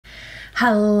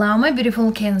Hello, my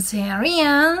beautiful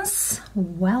Cancerians!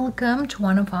 Welcome to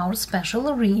one of our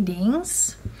special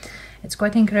readings. It's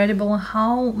quite incredible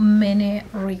how many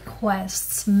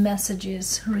requests,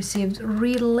 messages received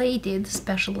related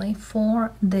especially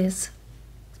for this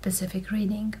specific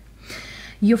reading.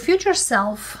 Your future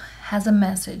self has a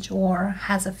message or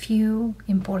has a few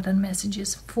important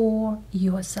messages for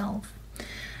yourself.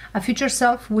 A future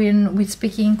self, when we're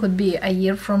speaking, could be a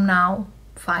year from now,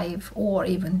 5 or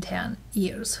even 10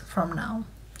 years from now.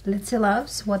 Let's see,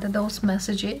 loves, what are those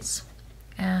messages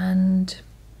and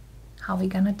how we're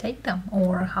gonna take them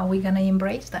or how we're gonna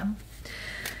embrace them.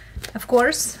 Of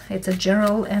course, it's a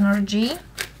general energy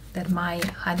that might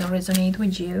highly resonate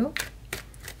with you.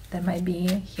 There might be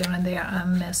here and there a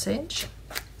message.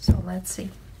 So let's see.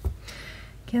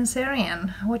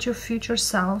 Cancerian, what your future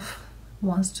self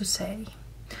wants to say.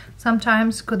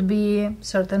 Sometimes could be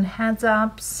certain heads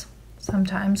ups.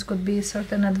 Sometimes could be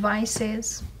certain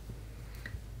advices.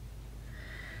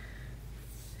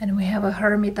 And we have a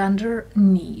Hermit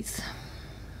underneath.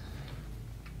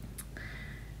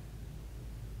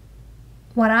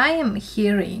 What I am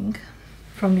hearing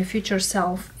from your future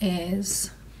self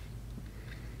is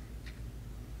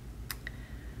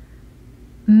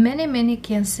many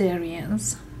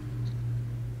Cancerians,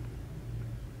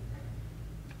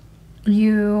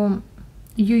 you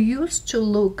used to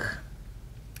look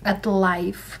at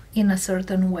life in a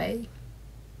certain way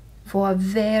for a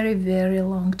very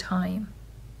long time,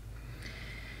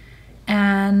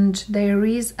 and there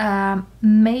is a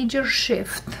major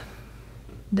shift,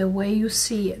 the way you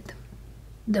see it,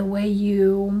 the way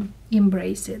you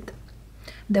embrace it,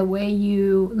 the way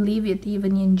you live it,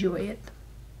 even enjoy it.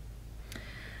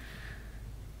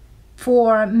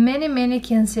 For many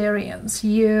Cancerians,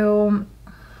 you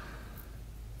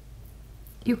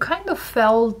kind of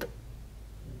felt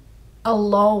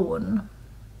alone,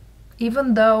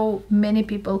 even though many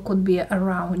people could be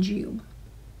around you,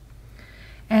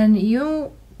 and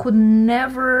you could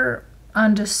never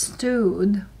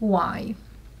understood why.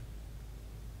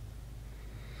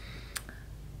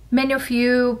 Many of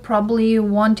you probably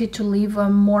wanted to live a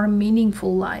more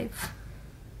meaningful life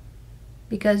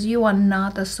because you are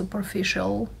not a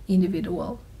superficial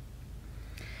individual,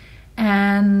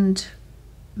 and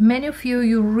many of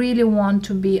you really want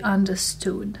to be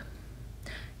understood.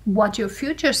 What your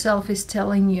future self is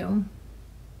telling you,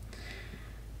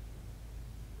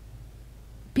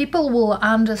 people will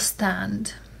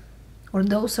understand, or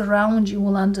those around you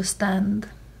will understand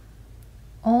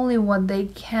only what they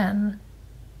can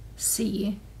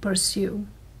see, pursue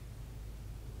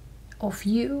of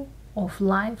you, of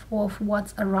life, of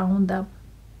what's around them.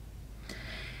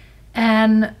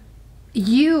 And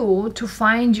you, to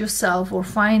find yourself or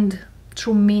find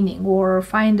true meaning or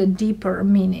find a deeper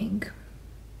meaning,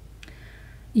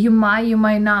 you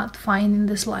might not find in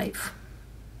this life,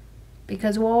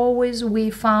 because we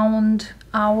found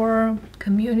our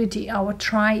community, our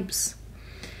tribes,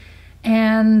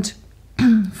 and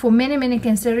for many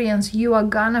Cancerians, you are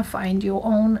gonna find your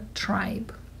own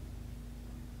tribe.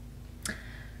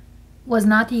 Was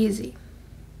not easy.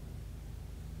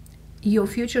 Your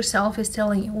future self is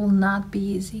telling you it will not be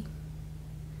easy,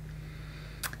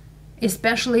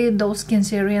 especially those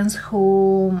Cancerians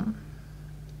who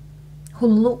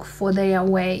look for their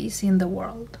ways in the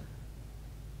world,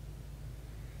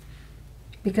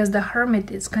 because the Hermit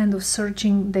is kind of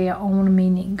searching their own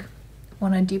meaning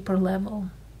on a deeper level.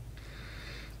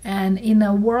 And in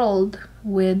a world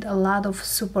with a lot of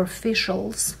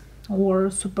superficials or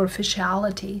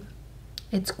superficiality,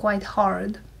 it's quite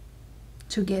hard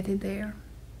to get it there,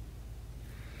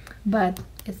 but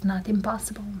it's not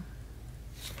impossible.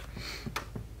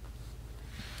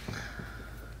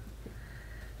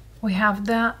 We have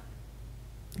the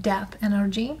Death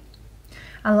energy.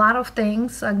 A lot of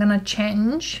things are gonna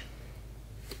change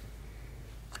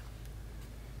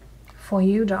for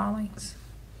you, darlings.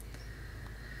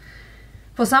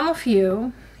 For some of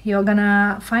you, you're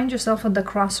gonna find yourself at the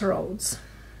crossroads.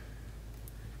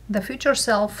 The future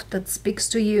self that speaks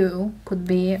to you could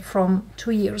be from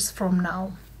 2 years from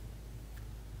now.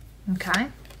 Okay?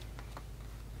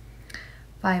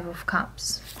 5 of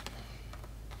Cups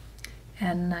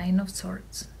and 9 of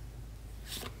Swords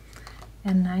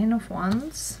and 9 of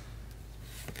Wands,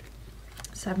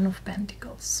 7 of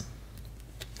Pentacles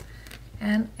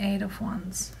and 8 of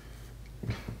Wands,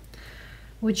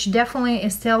 which definitely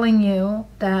is telling you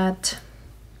that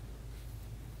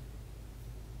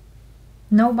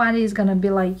nobody is gonna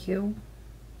be like you,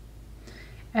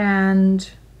 and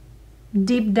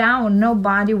deep down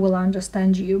nobody will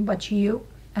understand you but you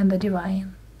and the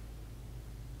divine.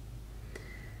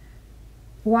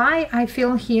 Why I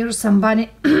feel here somebody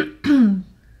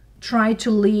try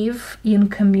to live in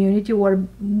community or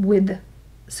with,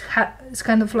 it's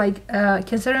kind of like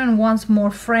Cancerian wants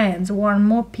more friends, want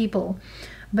more people,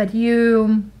 but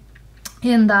you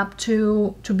end up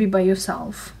to be by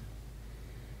yourself.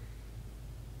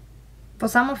 For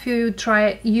some of you,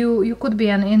 you could be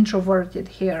an introverted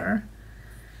here,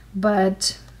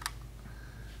 but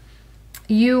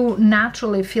you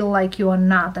naturally feel like you are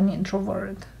not an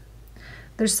introvert.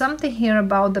 There's something here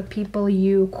about the people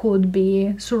you could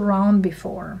be surrounded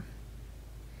before.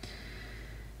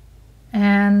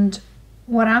 And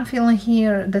what I'm feeling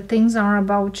here, the things are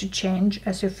about to change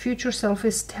as your future self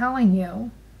is telling you.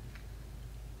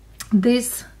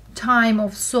 This time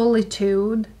of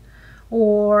solitude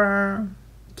or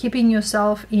keeping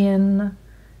yourself in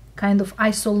kind of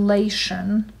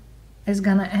isolation is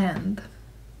gonna end.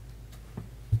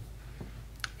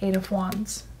 Eight of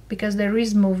Wands, because there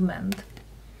is movement.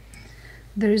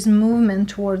 There is movement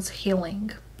towards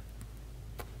healing.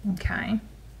 Okay.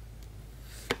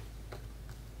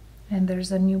 And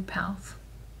there's a new path.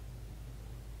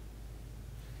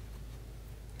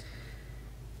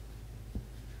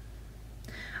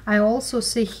 I also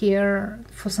see here,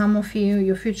 for some of you,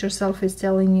 your future self is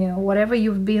telling you whatever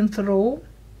you've been through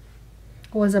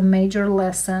was a major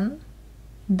lesson.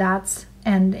 That's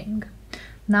ending.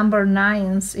 Number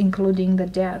 9s, including the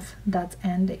death, that's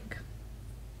ending.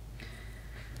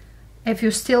 If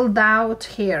you still doubt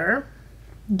here,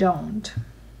 don't.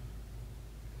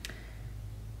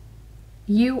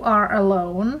 You are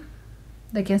alone.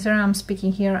 The Cancer I'm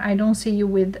speaking here, I don't see you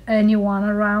with anyone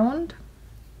around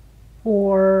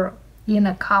or in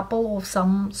a couple of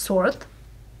some sort.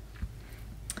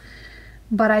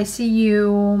 But I see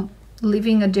you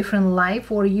living a different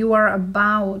life, or you are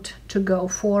about to go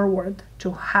forward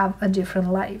to have a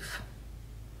different life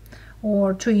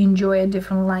or to enjoy a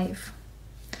different life.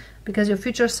 Because your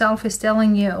future self is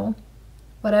telling you,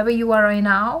 whatever you are right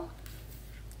now,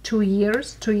 2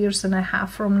 years, 2.5 years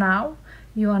from now,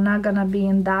 you are not gonna be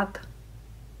in that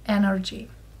energy.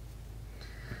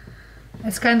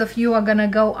 It's kind of, you are gonna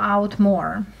go out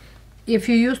more. If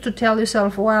you used to tell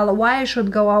yourself, well, why I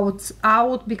should go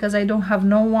out because I don't have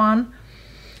no one,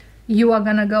 you are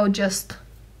gonna go just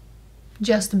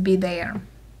be there.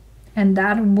 And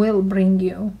that will bring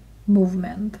you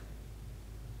movement.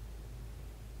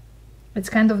 It's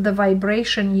kind of the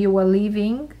vibration you are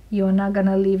leaving. You are not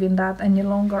gonna live in that any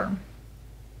longer.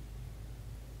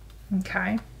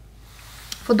 Okay.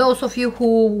 For those of you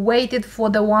who waited for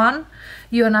the one,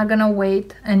 you are not gonna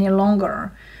wait any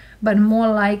longer, but more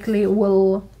likely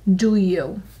will do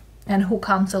you. And who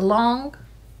comes along,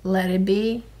 let it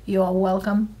be. You are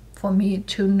welcome for me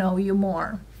to know you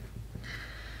more.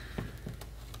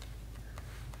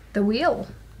 The wheel,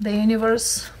 the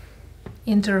universe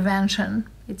intervention,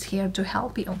 it's here to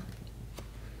help you.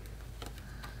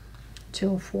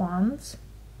 2 of Wands,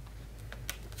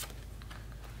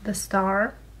 the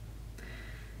Star.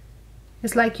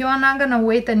 It's like you are not gonna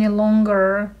wait any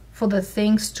longer for the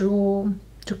things to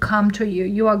come to you.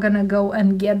 You are gonna go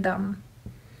and get them.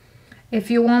 If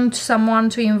you want someone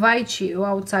to invite you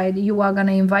outside, you are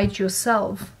gonna invite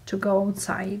yourself to go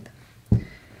outside.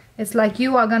 It's like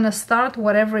you are gonna start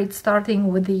whatever it's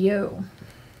starting with you.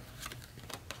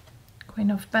 Queen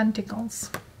of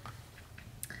Pentacles.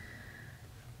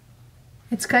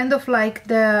 It's kind of like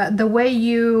the way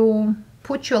you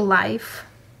put your life,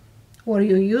 or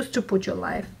you used to put your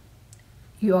life,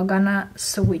 you are gonna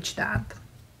switch that.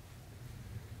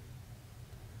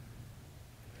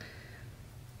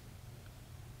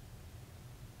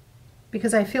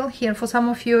 Because I feel here, for some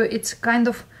of you, it's kind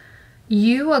of,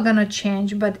 you are gonna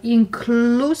change, but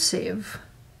inclusive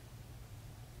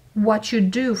what you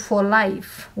do for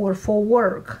life or for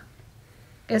work.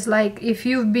 It's like if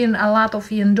you've been a lot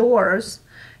of indoors,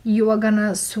 you are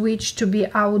gonna switch to be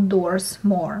outdoors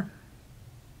more.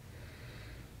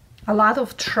 A lot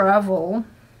of travel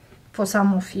for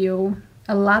some of you,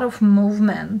 a lot of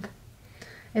movement.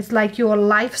 It's like your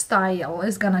lifestyle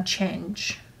is gonna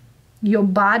change. Your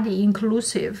body,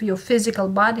 inclusive, your physical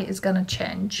body is gonna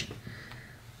change.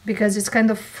 Because it's kind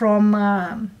of from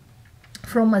a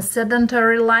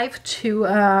sedentary life to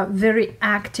a very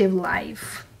active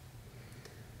life.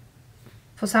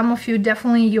 For some of you,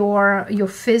 definitely your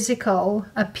physical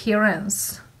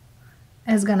appearance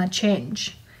is gonna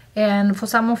change. And for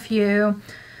some of you,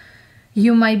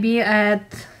 you might be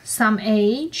at some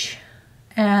age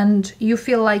and you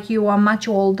feel like you are much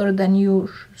older than you're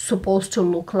supposed to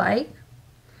look like.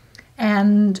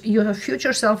 And your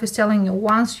future self is telling you,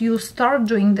 once you start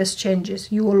doing these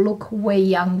changes, you will look way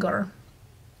younger.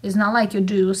 It's not like you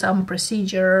do some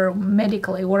procedure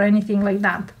medically or anything like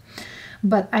that.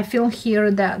 But I feel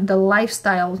here that the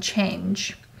lifestyle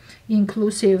change,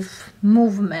 inclusive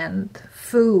movement,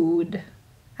 food,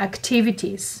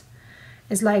 activities,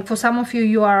 it's like for some of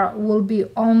you, will be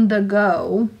on the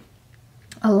go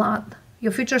a lot.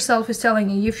 Your future self is telling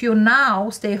you, if you now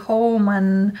stay home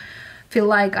and feel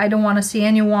like I don't want to see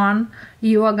anyone,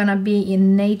 you are gonna be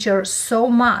in nature so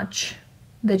much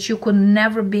that you could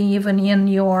never be even in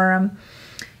your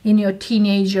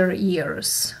teenager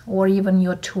years or even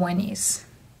your 20s.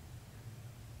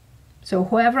 So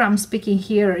whoever I'm speaking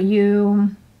here,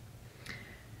 you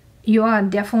are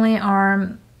definitely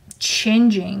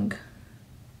changing.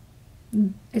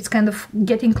 It's kind of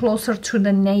getting closer to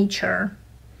the nature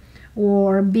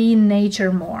or being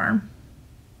nature more,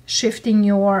 shifting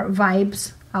your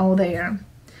vibes out there.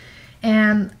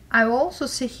 And I also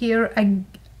see here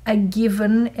a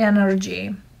given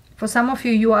energy. For some of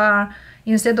you, you are,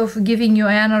 instead of giving your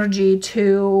energy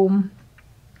to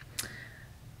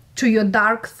your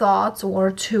dark thoughts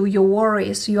or to your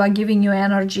worries, you are giving your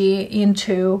energy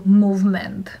into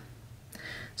movement.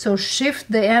 So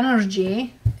shift the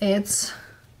energy. It's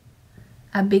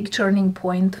a big turning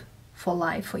point for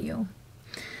life for you.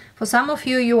 For some of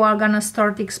you, you are gonna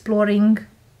start exploring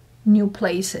new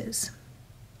places.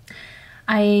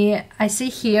 I see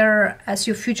here, as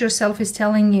your future self is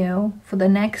telling you, for the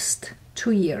next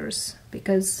 2 years,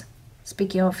 because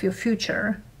speaking of your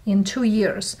future, in 2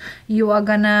 years, you are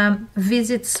gonna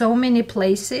visit so many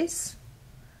places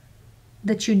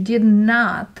that you did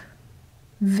not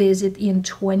visit in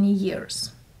 20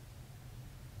 years.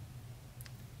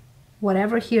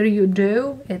 Whatever here you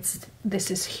do,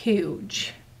 this is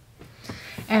huge.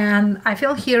 And I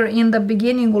feel here in the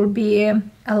beginning will be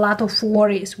a lot of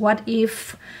worries. What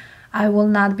if I will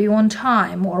not be on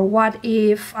time? Or what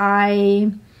if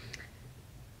I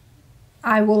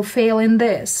will fail in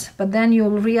this? But then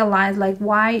you'll realize, like,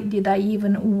 why did I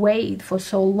even wait for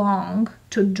so long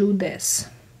to do this?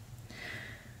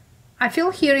 I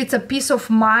feel here it's a peace of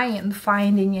mind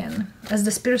finding in. As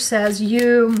the Spirit says,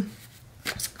 you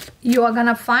are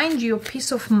gonna find your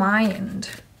peace of mind.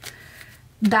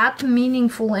 That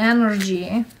meaningful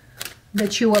energy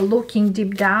that you are looking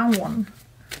deep down,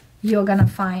 you're gonna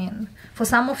find. For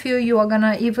some of you, you are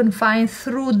gonna even find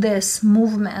through this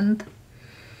movement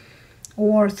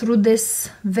or through these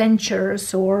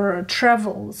ventures or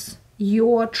travels,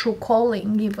 your true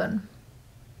calling even.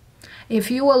 If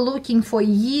you are looking for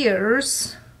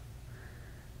years,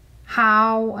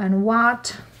 how and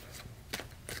what,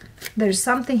 there's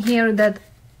something here that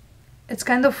it's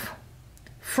kind of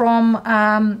from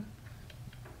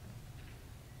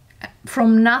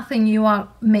nothing you are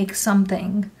make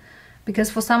something.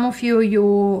 Because for some of you,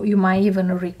 you might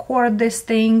even record these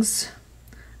things,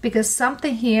 because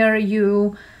something here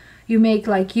you make,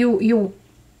 like your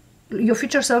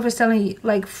future self is telling you,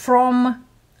 like, from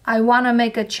I want to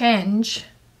make a change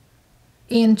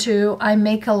into I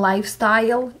make a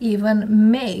lifestyle, even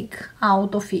make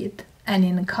out of it an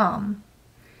income.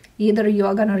 Either you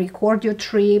are gonna record your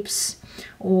trips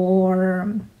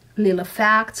or little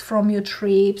facts from your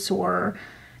trips or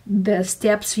the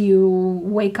steps you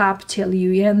wake up till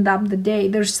you end up the day.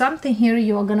 There's something here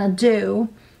you are gonna do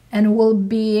and will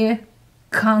be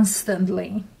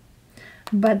constantly.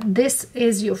 But this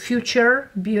is your future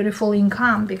beautiful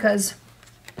income, because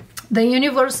the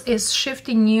universe is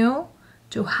shifting you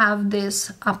to have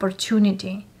this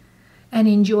opportunity and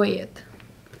enjoy it.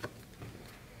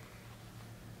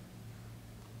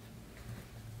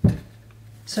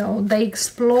 So the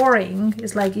exploring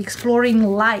is like exploring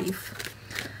life.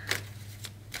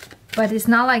 But it's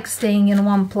not like staying in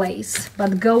one place,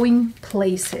 but going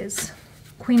places.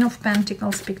 Queen of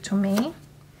Pentacles, speak to me.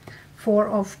 Four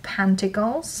of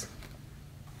Pentacles.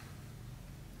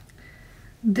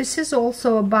 This is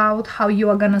also about how you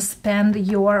are gonna spend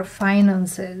your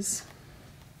finances.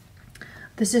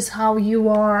 This is how you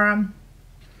are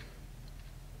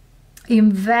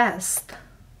invest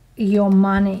your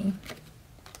money.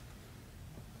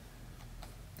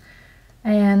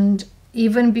 And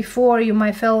even before you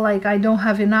might feel like I don't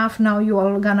have enough, now you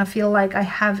are gonna feel like I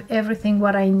have everything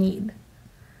what I need.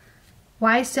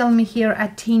 Why is telling me here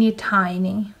a teeny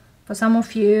tiny? For some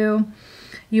of you,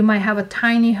 you might have a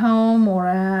tiny home or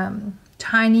a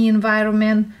tiny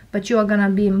environment, but you are gonna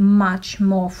be much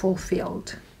more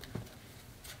fulfilled.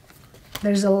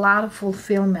 There's a lot of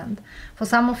fulfillment. For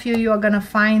some of you, you are gonna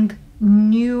find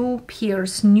new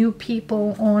peers, new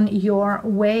people on your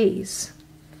ways.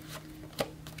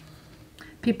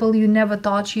 People you never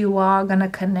thought you are gonna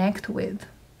connect with.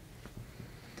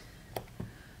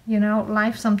 You know,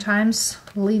 life sometimes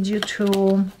leads you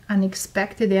to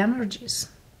unexpected energies.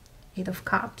 Eight of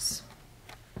Cups.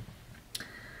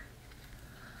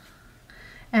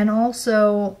 And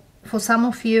also, for some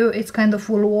of you, it's kind of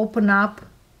will open up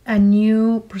a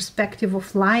new perspective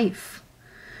of life.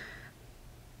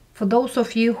 For those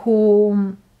of you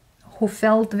who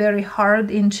felt very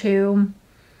hard into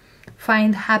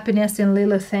find happiness in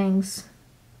little things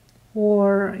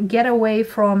or get away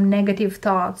from negative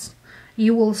thoughts,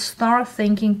 you will start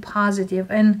thinking positive.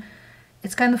 And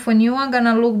it's kind of when you are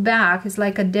gonna look back, it's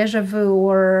like a deja vu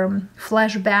or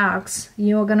flashbacks.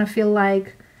 You're gonna feel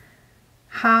like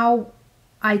how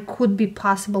I could be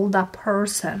possible that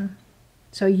person.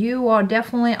 So you are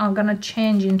definitely gonna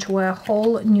change into a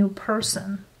whole new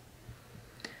person.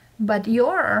 But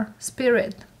your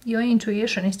spirit, your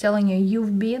intuition is telling you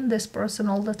you've been this person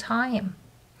all the time.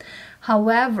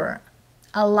 However,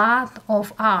 a lot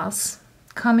of us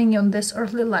coming on this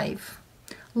earthly life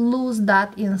lose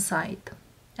that insight,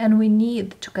 and we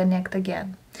need to connect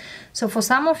again. So for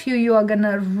some of you, you are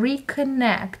gonna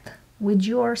reconnect with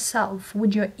yourself,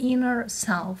 with your inner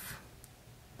self.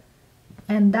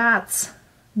 And that's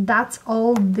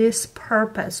all this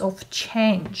purpose of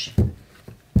change.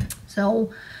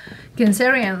 So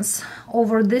Cancerians,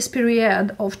 over this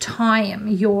period of time,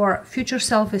 your future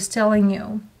self is telling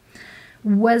you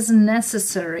was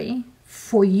necessary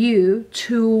for you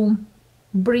to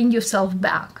bring yourself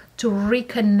back, to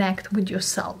reconnect with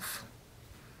yourself.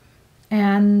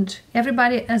 And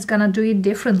everybody is gonna do it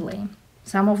differently.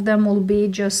 Some of them will be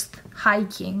just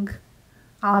hiking,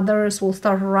 others will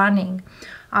start running,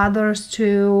 others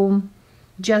to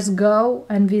just go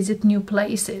and visit new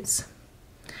places.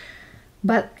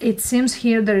 But it seems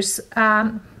here there's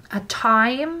a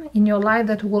time in your life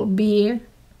that will be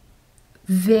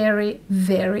very,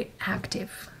 very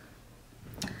active.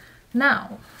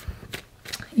 Now,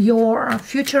 your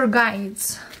future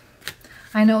guides.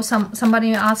 I know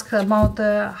somebody asked about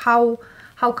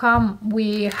how come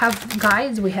we have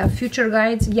guides, we have future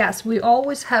guides. Yes, we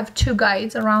always have two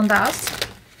guides around us,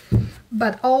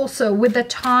 but also with the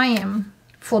time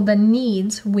for the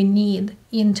needs we need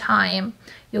in time,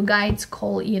 your guides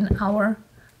call in our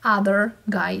other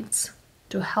guides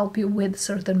to help you with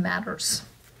certain matters.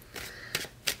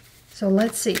 So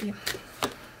let's see.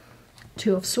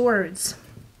 Two of Swords.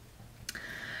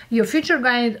 Your future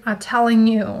guides are telling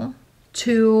you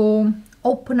to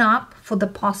open up for the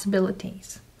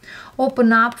possibilities.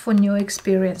 Open up for new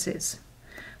experiences.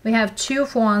 We have Two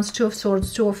of Wands, Two of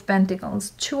Swords, Two of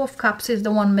Pentacles. Two of Cups is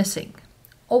the one missing.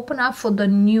 Open up for the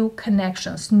new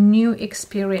connections, new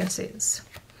experiences.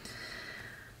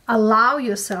 Allow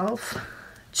yourself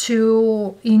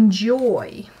to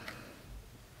enjoy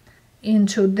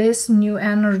into these new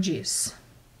energies.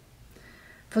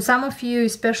 For some of you,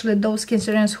 especially those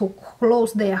Cancerians who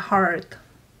close their heart,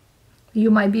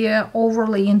 you might be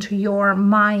overly into your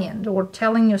mind or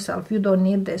telling yourself you don't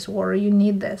need this or you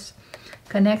need this.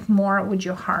 Connect more with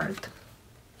your heart.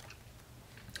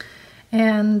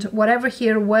 And whatever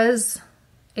here was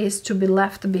is to be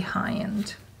left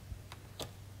behind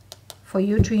for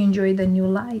you to enjoy the new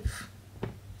life.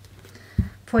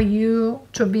 For you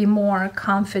to be more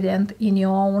confident in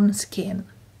your own skin,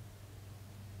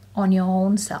 on your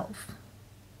own self.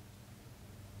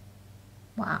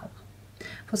 Wow.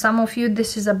 For some of you,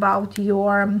 this is about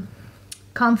your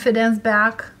confidence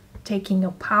back, taking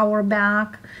your power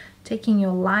back, taking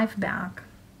your life back.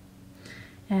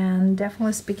 And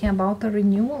definitely speaking about the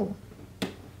renewal.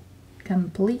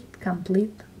 Complete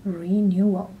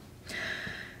renewal.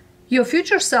 Your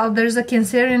future self, there's a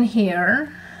Cancerian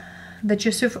here that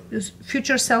your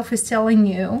future self is telling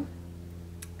you,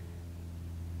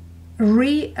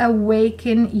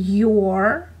 reawaken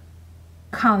your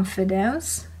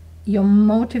confidence, your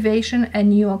motivation,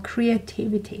 and your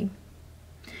creativity.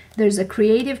 There's a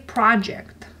creative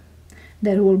project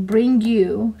that will bring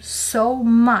you so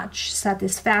much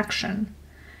satisfaction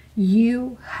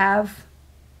you have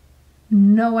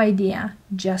no idea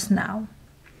just now.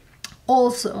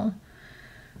 Also,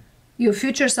 your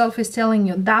future self is telling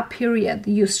you that period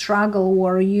you struggle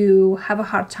or you have a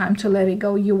hard time to let it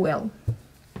go, you will.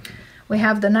 We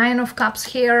have the Nine of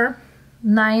Cups here,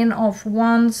 Nine of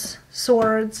Wands,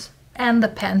 Swords, and the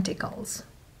Pentacles.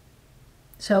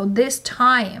 So this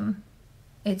time,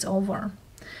 it's over.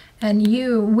 And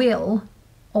you will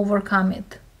overcome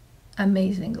it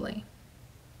amazingly.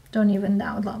 Don't even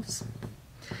doubt, loves.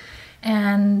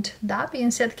 And that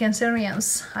being said,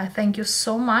 Cancerians, I thank you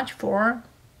so much for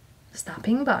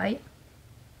stopping by.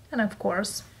 And of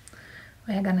course,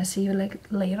 we're gonna see you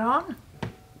later on.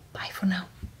 Bye for now.